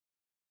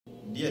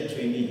Dear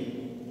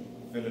trainee,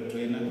 fellow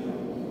trainer,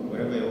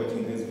 wherever you're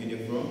watching this video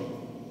from,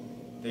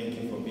 thank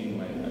you for being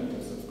my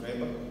active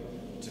subscriber.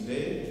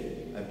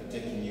 Today, I'll be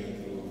taking you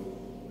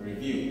through a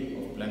review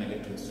of Plan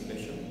Electro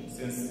installation,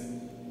 since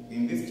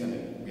in this channel,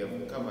 we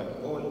have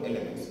covered all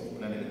elements of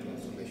Plan Electro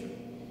installation.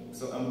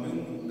 So I'm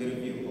doing the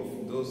review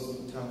of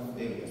those tough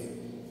areas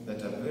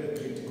that are very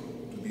critical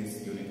to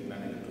this unit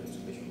Plan Electro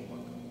installation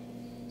work.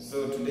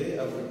 So today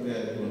I've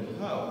prepared on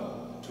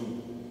how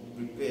to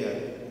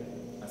prepare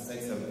a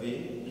site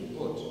survey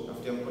report.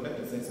 After you've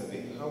conducted a site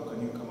survey, how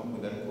can you come up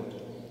with a report?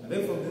 And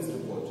then from this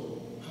report,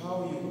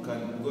 how you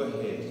can go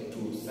ahead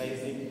to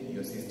sizing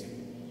your system.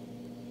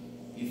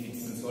 If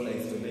it's solar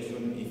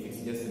installation, if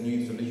it's just a new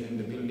installation in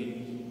the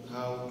building,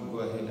 how to go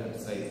ahead and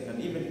size, and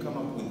even come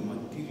up with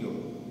material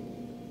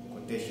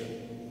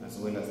quotation as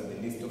well as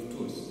the list of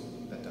tools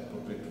that are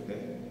appropriate to the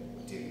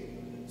material.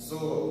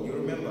 So you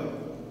remember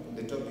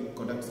the topic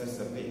conduct site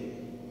survey.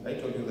 I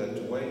told you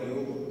that while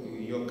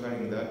you're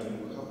carrying that,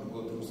 you have to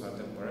go through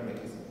certain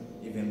parameters,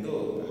 even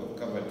though I have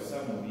covered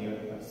some here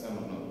and some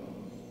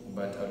not,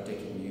 but I'm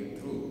taking you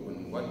through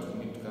on what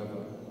you need to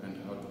cover and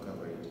how to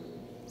cover it.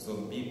 So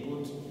be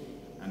put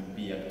and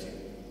be active.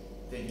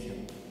 Thank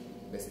you.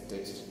 Let's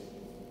text.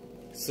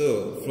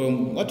 So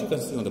from what you can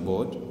see on the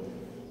board,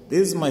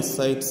 this is my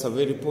site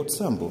survey report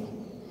sample,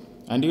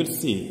 and you'll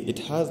see it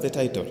has the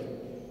title.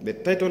 The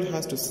title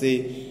has to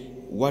say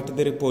what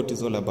the report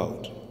is all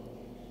about,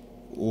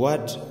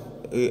 what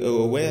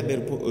where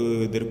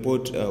the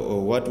report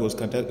or what was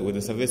conducted, with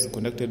the surveys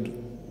conducted,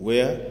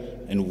 where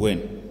and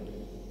when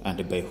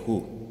and by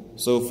who.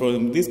 So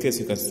from this case,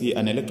 you can see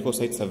an electrical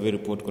site survey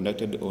report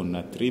conducted on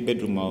a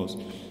 3-bedroom house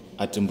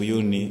at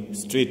Mbuyuni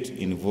Street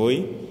in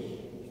Voi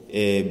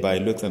by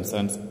Lux and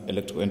Sons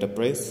Electrical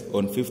Enterprise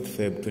on 5th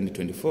Feb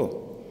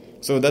 2024.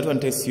 So that one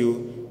tells you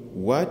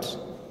what,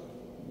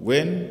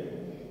 when,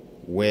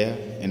 where,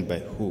 and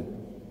by who.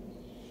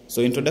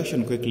 So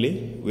introduction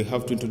quickly, we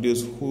have to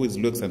introduce who is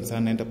Lux and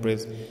Sons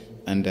Enterprise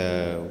and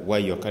why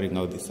you are carrying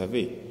out this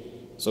survey.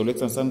 So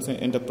Lux and Sons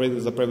Enterprise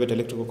is a private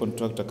electrical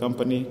contractor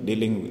company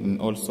dealing in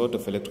all sorts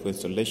of electrical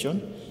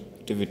installation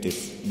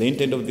activities. The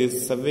intent of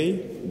this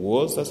survey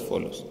was as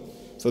follows.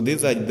 So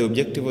these are the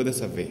objective of the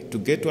survey: to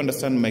get to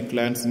understand my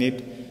client's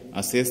need,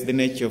 assess the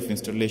nature of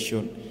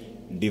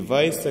installation,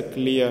 devise a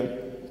clear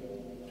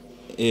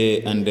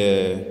and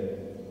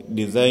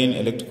design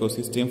electrical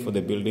system for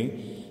the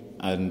building,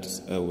 and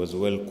as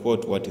well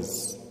quote what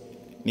is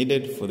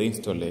needed for the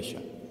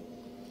installation.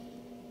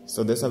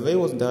 So the survey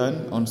was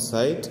done on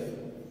site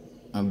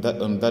on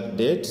that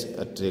date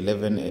at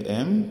 11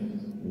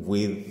 a.m.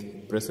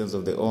 with presence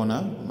of the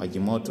owner,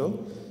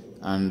 Majimoto,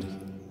 and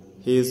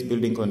his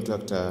building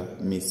contractor,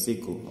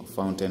 Misiku of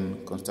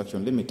Fountain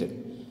Construction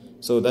Limited.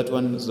 So that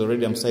one is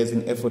already, I'm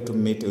sizing effort to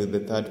meet with the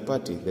third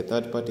party. The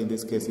third party in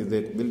this case is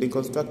the building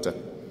constructor.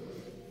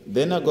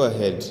 Then I go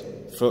ahead,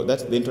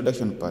 that's the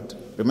introduction part.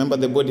 Remember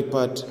the body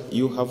part,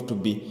 you have to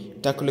be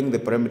tackling the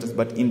parameters,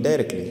 but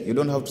indirectly. You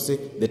don't have to say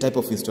the type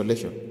of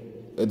installation,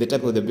 the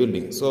type of the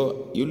building.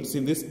 So you'll see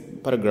this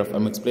paragraph,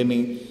 I'm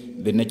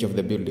explaining the nature of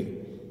the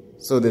building.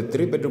 So the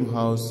 3-bedroom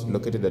house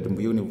located at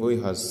Mbuyuni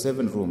Voi has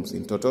 7 rooms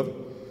in total.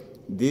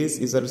 This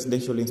is a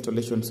residential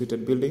installation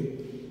suited building,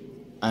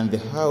 and the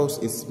house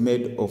is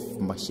made of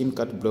machine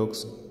cut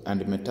blocks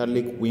and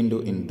metallic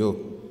window and door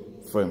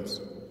frames.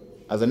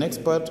 As an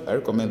expert, I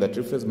recommend that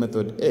reference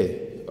method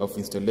A of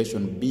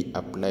installation be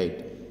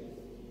applied.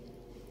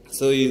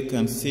 So you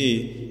can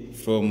see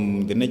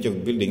from the nature of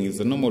the building, it's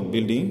a normal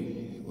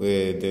building,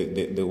 where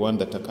the one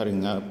that are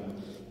carrying up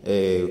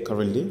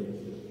currently,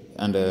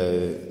 and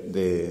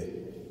the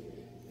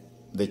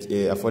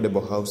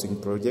affordable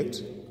housing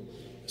project.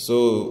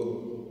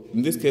 So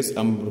in this case,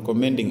 I'm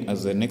recommending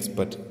as an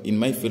expert in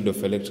my field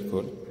of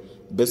electrical,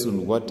 based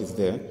on what is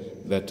there,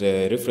 that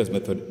reference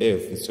method A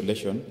of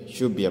installation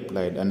should be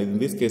applied. And in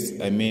this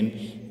case, I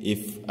mean,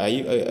 if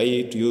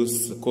I to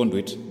use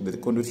conduit, the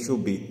conduit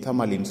should be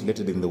thermally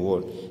insulated in the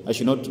wall. I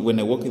should not, when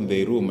I walk in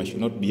the room, I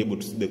should not be able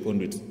to see the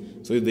conduits.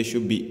 So they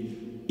should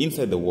be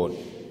inside the wall.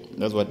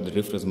 That's what the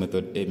reference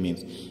method A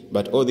means.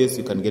 But all this,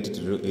 you can get it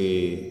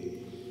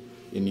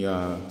in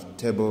your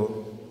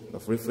table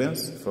of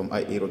reference from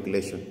IE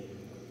regulation.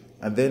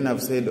 And then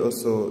I've said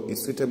also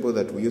it's suitable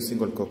that we use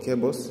single core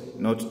cables,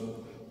 not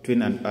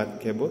twin and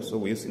earth cables. So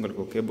we use single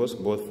core cables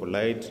both for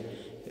light,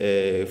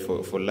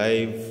 for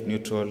live,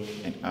 neutral,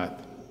 and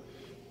earth.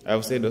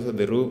 I've said also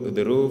the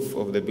roof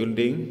of the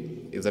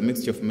building is a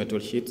mixture of metal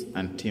sheets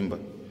and timber,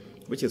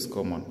 which is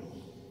common.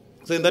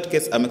 So in that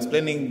case, I'm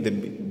explaining the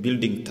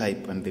building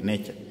type and the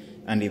nature.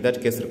 And in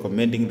that case,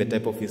 recommending the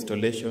type of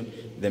installation,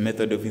 the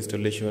method of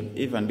installation,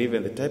 even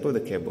the type of the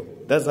cable.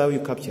 That's how you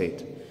capture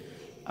it.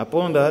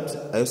 Upon that,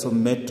 I also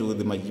met with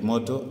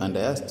Majimoto and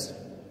I asked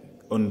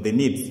on the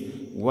needs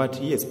what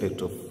he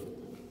expects of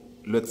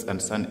Lux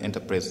and Sons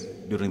Enterprise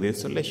during the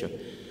installation.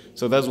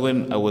 So that's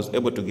when I was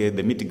able to get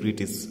the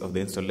nitty-gritties of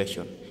the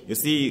installation. You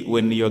see,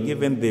 when you're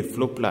given the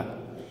floor plan,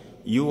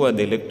 you are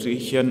the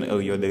electrician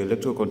or you're the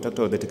electrical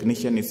contractor or the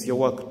technician, it's your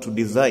work to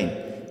design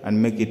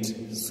and make it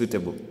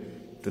suitable.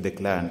 to the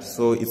client.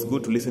 So it's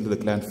good to listen to the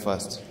client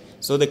first.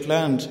 So the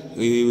client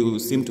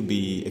seemed to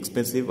be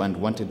expensive and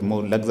wanted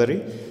more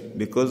luxury,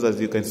 because as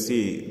you can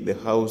see, the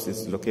house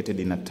is located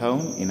in a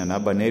town, in an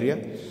urban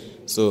area.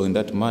 So in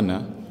that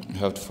manner, you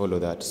have to follow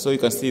that. So you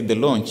can see the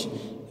launch,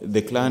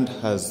 the client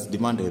has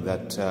demanded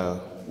that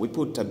we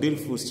put a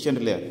beautiful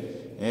chandelier,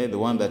 the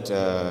one that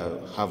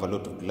have a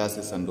lot of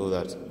glasses and all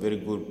that, very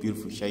good,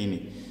 beautiful,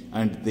 shiny.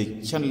 And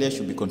the chandelier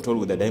should be controlled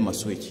with a dimmer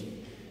switch.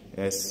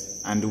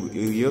 Yes, and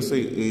we also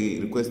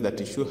request that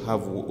it should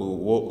have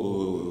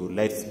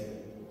lights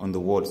on the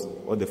walls,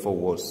 all the 4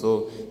 walls.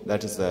 So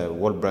that is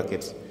wall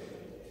brackets.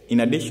 In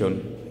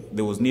addition,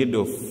 there was need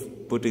of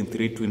putting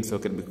 3 twin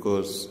sockets,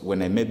 because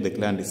when I met the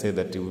client, he said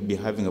that he would be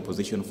having a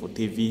position for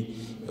TV,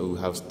 we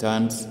have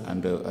stands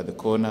and at the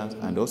corner,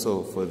 and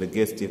also for the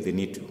guests if they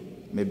need to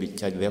maybe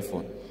charge their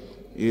phone.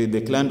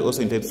 The client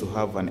also intends to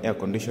have an air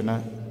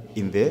conditioner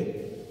in the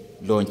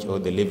lounge or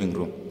the living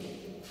room.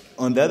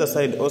 On the other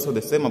side, also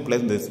the same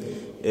applies to this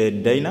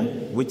diner,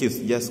 which is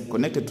just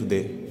connected to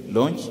the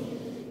lounge,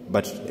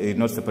 but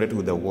not separated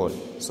with the wall.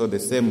 So the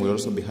same will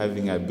also be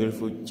having a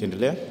beautiful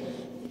chandelier,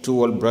 2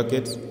 wall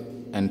brackets,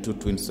 and 2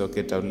 twin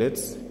socket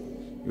outlets.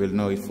 You will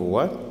know it for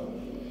what.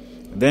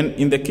 Then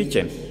in the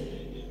kitchen,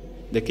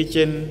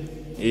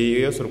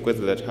 you also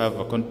request that have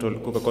a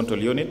cooker control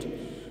unit,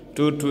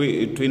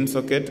 2 twin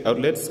socket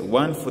outlets,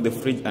 1 for the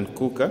fridge and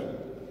cooker.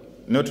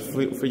 Not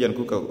fridge and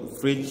cooker,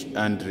 fridge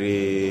and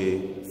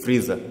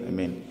freezer, I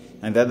mean.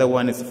 And the other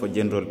one is for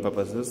general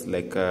purposes,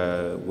 like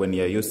when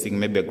you're using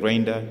maybe a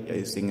grinder, you're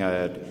using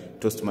a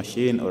toast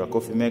machine or a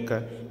coffee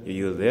maker, you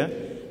use there.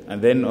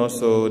 And then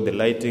also the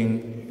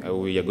lighting,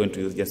 we are going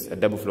to use just a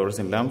double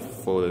fluorescent lamp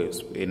for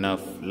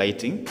enough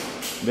lighting.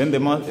 Then the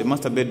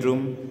master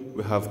bedroom,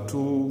 we have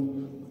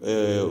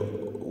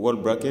 2 wall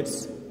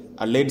brackets,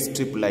 a LED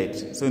strip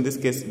light. So in this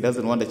case, it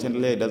doesn't want a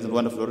chandelier, it doesn't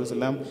want a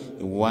fluorescent lamp,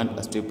 it wants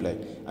a strip light.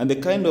 And the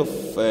kind of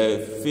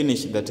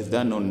finish that is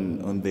done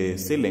on the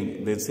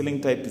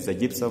ceiling type is a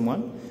gypsum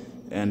one.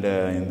 And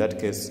in that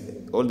case,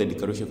 all the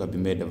decoration can be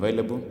made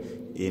available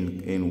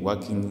in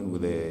working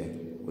with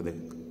the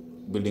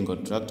building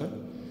contractor.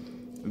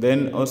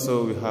 Then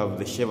also we have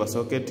the shaver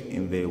socket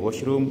in the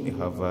washroom. We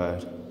have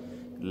a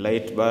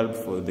light bulb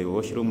for the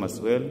washroom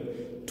as well.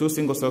 2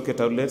 single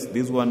socket outlets,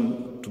 this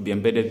one to be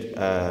embedded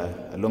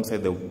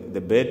alongside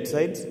the bed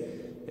sides.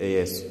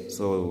 Yes,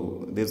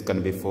 so this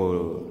can be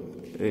for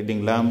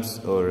reading lamps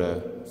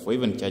or for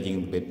even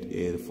charging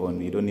the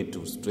phone. You don't need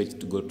to stretch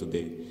to go to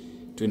the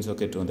twin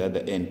socket on the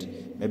other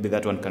end. Maybe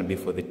that one can be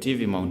for the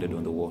TV mounted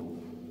on the wall.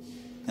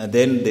 And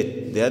then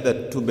the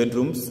other 2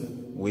 bedrooms,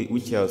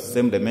 which are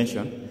same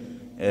dimension,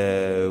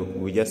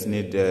 we just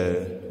need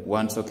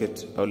 1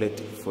 socket outlet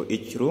for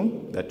each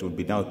room. That would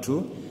be now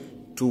 2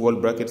 wall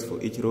brackets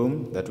for each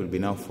room, that will be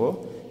now 4.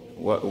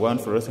 1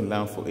 fluorescent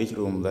lamp for each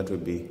room, that will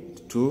be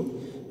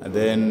 2. And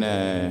then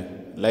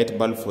light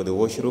bulb for the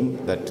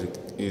washroom that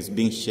is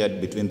being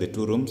shared between the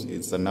 2 rooms.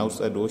 It's an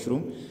outside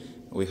washroom.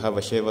 We have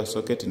a shaver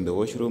socket in the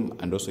washroom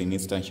and also an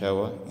instant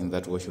shower in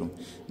that washroom.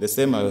 The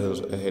same I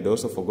had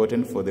also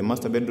forgotten for the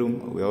master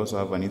bedroom. We also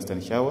have an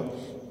instant shower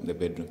in the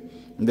bedroom.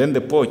 And then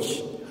the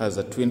porch has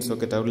a twin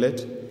socket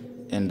outlet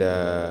and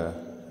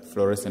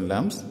fluorescent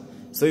lamps.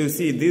 So you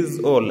see, this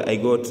all I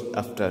got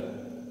after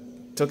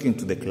talking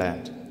to the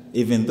client,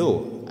 even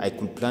though I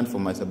could plan for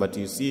myself, but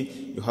you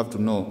see, you have to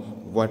know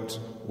what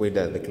way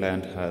does the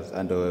client has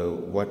and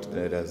what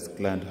does the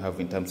client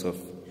have in terms of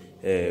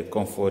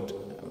comfort.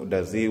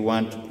 Does he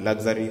want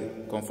luxury,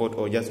 comfort,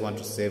 or just want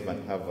to save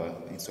and have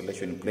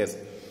installation in place?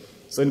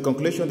 So in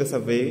conclusion, the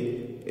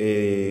survey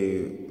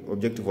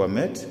objectives were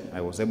met.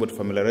 I was able to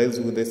familiarize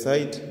with the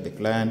site, the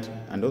client,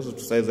 and also to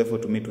size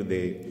effort to meet with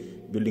the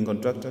building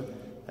contractor.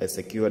 I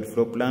secured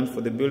floor plans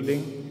for the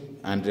building,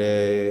 and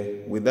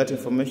with that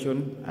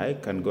information, I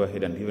can go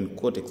ahead and even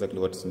quote exactly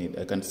what's needed.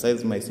 I can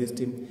size my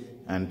system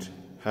and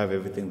have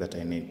everything that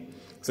I need.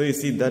 So you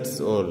see, that's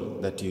all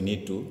that you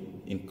need to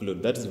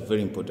include. That is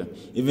very important.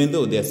 Even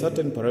though there are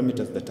certain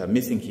parameters that are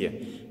missing here,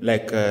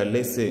 like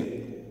let's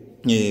say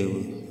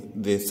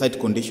the site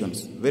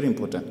conditions, very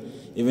important.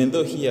 Even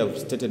though here I've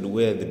stated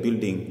where the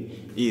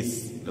building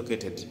is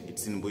located,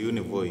 it's in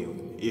Buyuni Voi.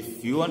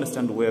 If you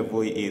understand where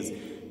Voi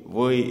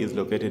is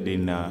located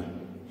in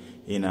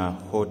a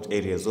hot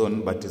area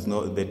zone, but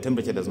the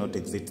temperature does not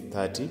exceed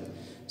 30.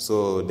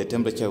 So the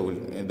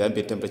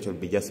ambient temperature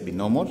will just be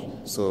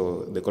normal.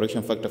 So the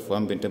correction factor for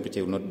ambient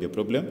temperature will not be a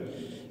problem.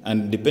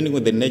 And depending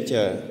on the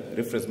nature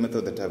reference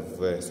method that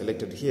I've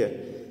selected here,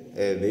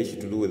 the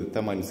issue to do with the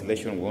thermal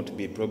insulation won't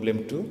be a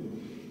problem too.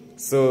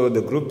 So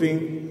the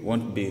grouping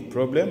won't be a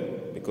problem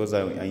because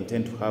I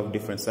intend to have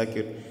different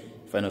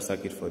final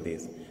circuit for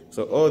this.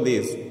 So all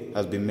this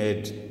has been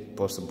made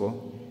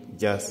possible,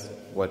 just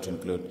what to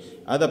include.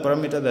 Other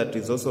parameter that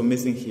is also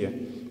missing here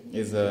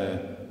is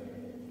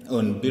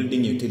on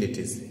building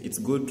utilities. It's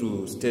good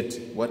to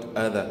state what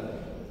other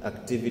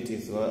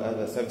activities or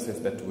other services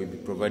that will be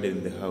provided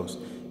in the house.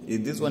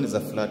 This one is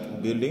a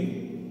flat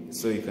building,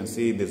 so you can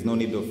see there's no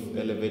need of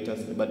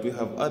elevators, but we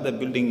have other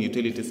building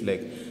utilities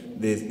like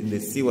the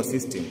sewer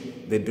system,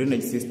 the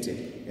drainage system.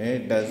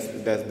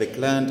 Does the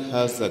client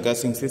has a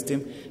gassing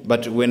system?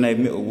 But when I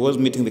was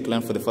meeting the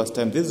client for the first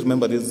time,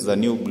 remember this is a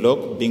new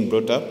block being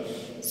brought up.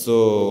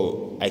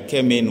 So I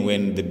came in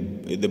when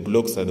the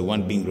blocks are the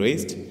one being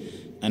raised,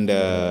 and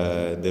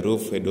the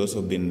roof had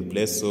also been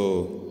placed.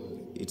 So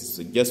it's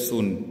just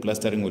soon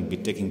plastering will be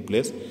taking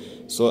place.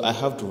 So I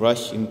have to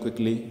rush in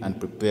quickly and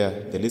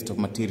prepare the list of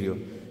material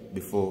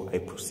before I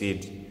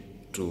proceed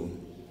to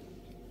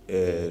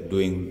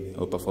doing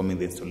or performing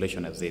the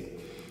installation as it.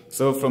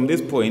 So from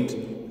this point,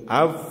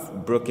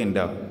 I've broken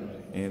down.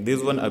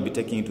 This one I'll be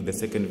taking into the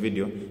second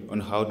video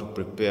on how to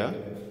prepare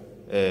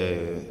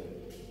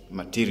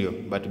material.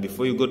 But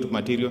before you go to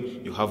material,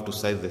 you have to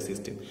size the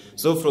system.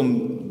 So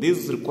from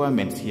these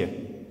requirements here,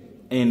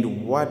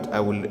 and what I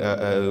will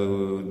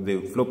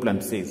the floor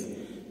plan says,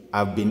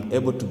 I've been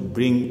able to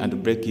bring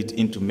and break it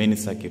into many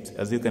circuits.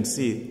 As you can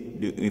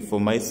see, for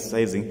my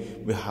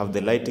sizing, we have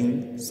the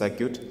lighting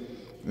circuit,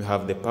 we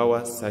have the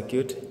power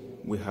circuit,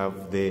 we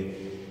have the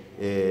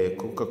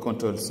cooker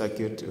control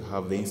circuit, we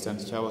have the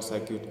instant shower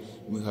circuit,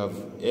 we have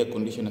air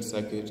conditioner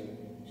circuit,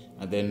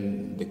 and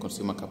then the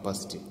consumer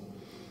capacity.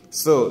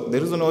 So the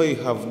reason why you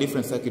have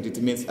different circuits,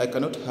 it means I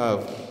cannot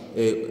have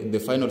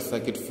the final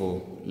circuit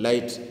for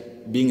light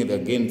being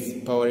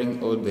against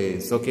powering all the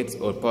sockets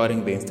or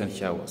powering the instant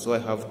shower. So I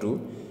have to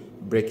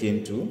break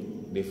into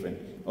different.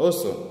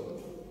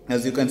 Also,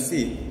 as you can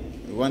see,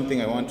 one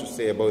thing I want to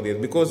say about this,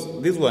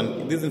 because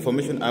this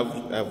information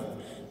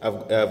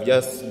I've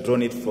just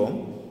drawn it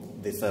from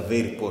the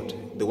survey report,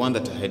 the one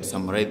that I had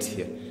summarized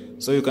here.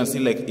 So you can see,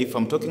 like, if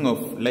I'm talking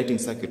of lighting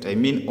circuit, I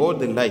mean all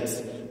the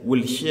lights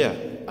will share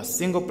a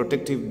single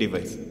protective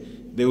device.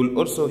 They will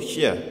also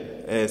share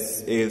a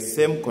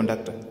same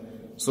conductor.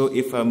 So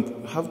if I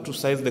have to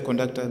size the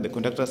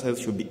conductor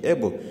size should be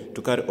able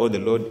to carry all the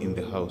load in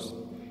the house,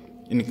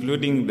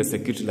 including the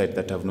security light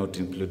that I've not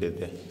included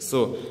there.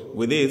 So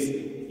with this,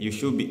 you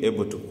should be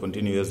able to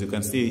continue. As you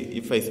can see,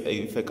 if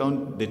I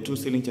count the 2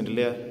 ceiling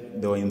chandelier,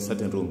 they were in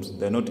certain rooms.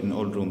 They're not in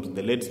all rooms.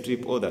 The LED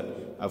strip, all that,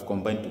 I've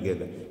combined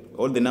together.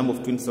 All the number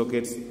of twin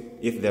sockets,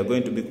 if they're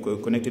going to be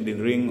connected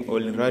in ring or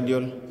in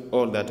radial,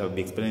 all that I'll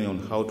be explaining on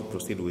how to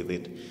proceed with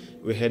it.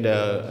 We had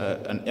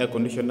an air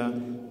conditioner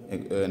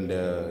and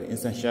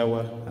instant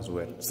shower as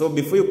well. So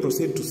before you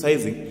proceed to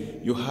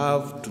sizing, you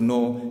have to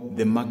know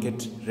the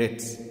market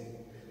rates.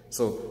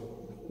 So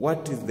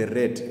what is the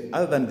rate,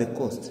 other than the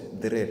cost,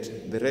 the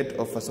rate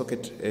of a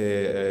socket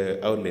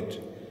outlet?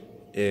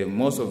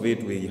 Most of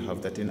it we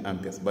have 13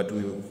 amperes, but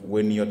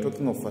when you're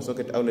talking of a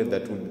socket outlet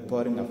that will be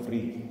powering a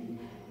fridge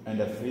and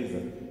a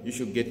freezer, you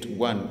should get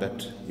one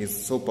that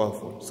is so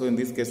powerful. So in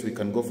this case, we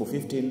can go for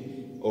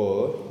 15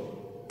 or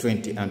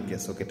 20 ampere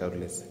socket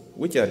outlets,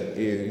 which are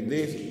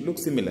they look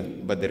similar,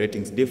 but the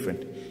rating is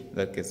different in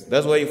that case.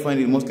 That's why you find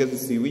in most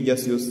cases we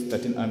just use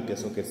 13 ampere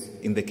sockets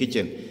in the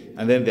kitchen,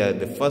 and then they are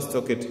the first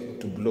socket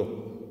to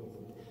blow.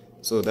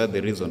 So that's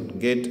the reason.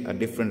 Get a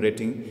different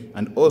rating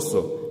and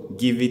also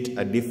give it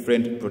a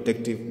different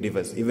protective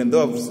device. Even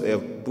though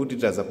I've put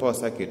it as a power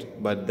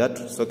circuit, but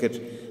that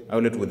socket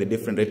outlet with a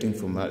different rating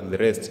from the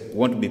rest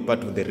won't be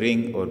part of the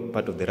ring or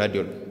part of the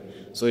radial.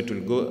 So it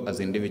will go as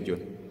individual.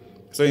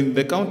 So in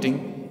the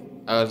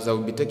counting, as I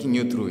will be taking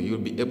you through, you'll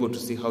be able to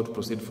see how to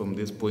proceed from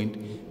this point,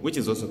 which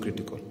is also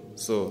critical.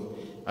 So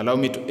allow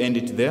me to end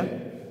it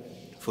there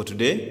for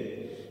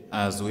today.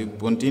 As we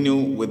continue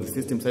with the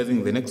system sizing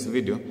in the next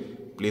video,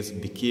 please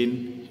be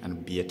keen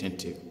and be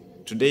attentive.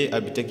 Today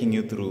I'll be taking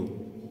you through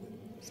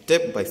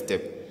step by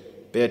step.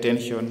 Pay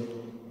attention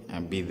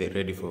and be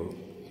ready for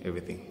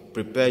everything.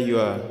 Prepare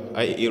your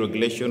IE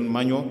regulation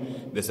manual,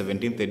 the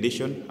 17th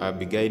edition. I'll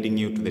be guiding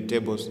you to the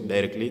tables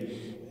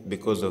directly.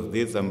 Because of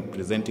this, I'm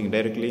presenting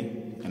directly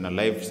in a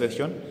live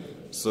session,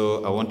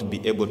 so I want to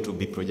be able to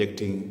be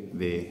projecting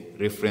the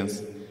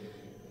reference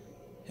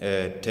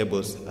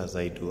tables as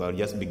I do. I'll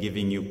just be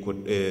giving you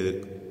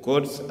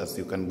codes as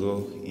you can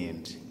go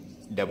and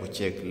double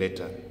check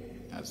later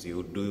as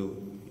you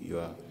do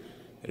your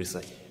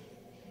research.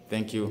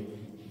 Thank you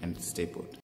and stay put.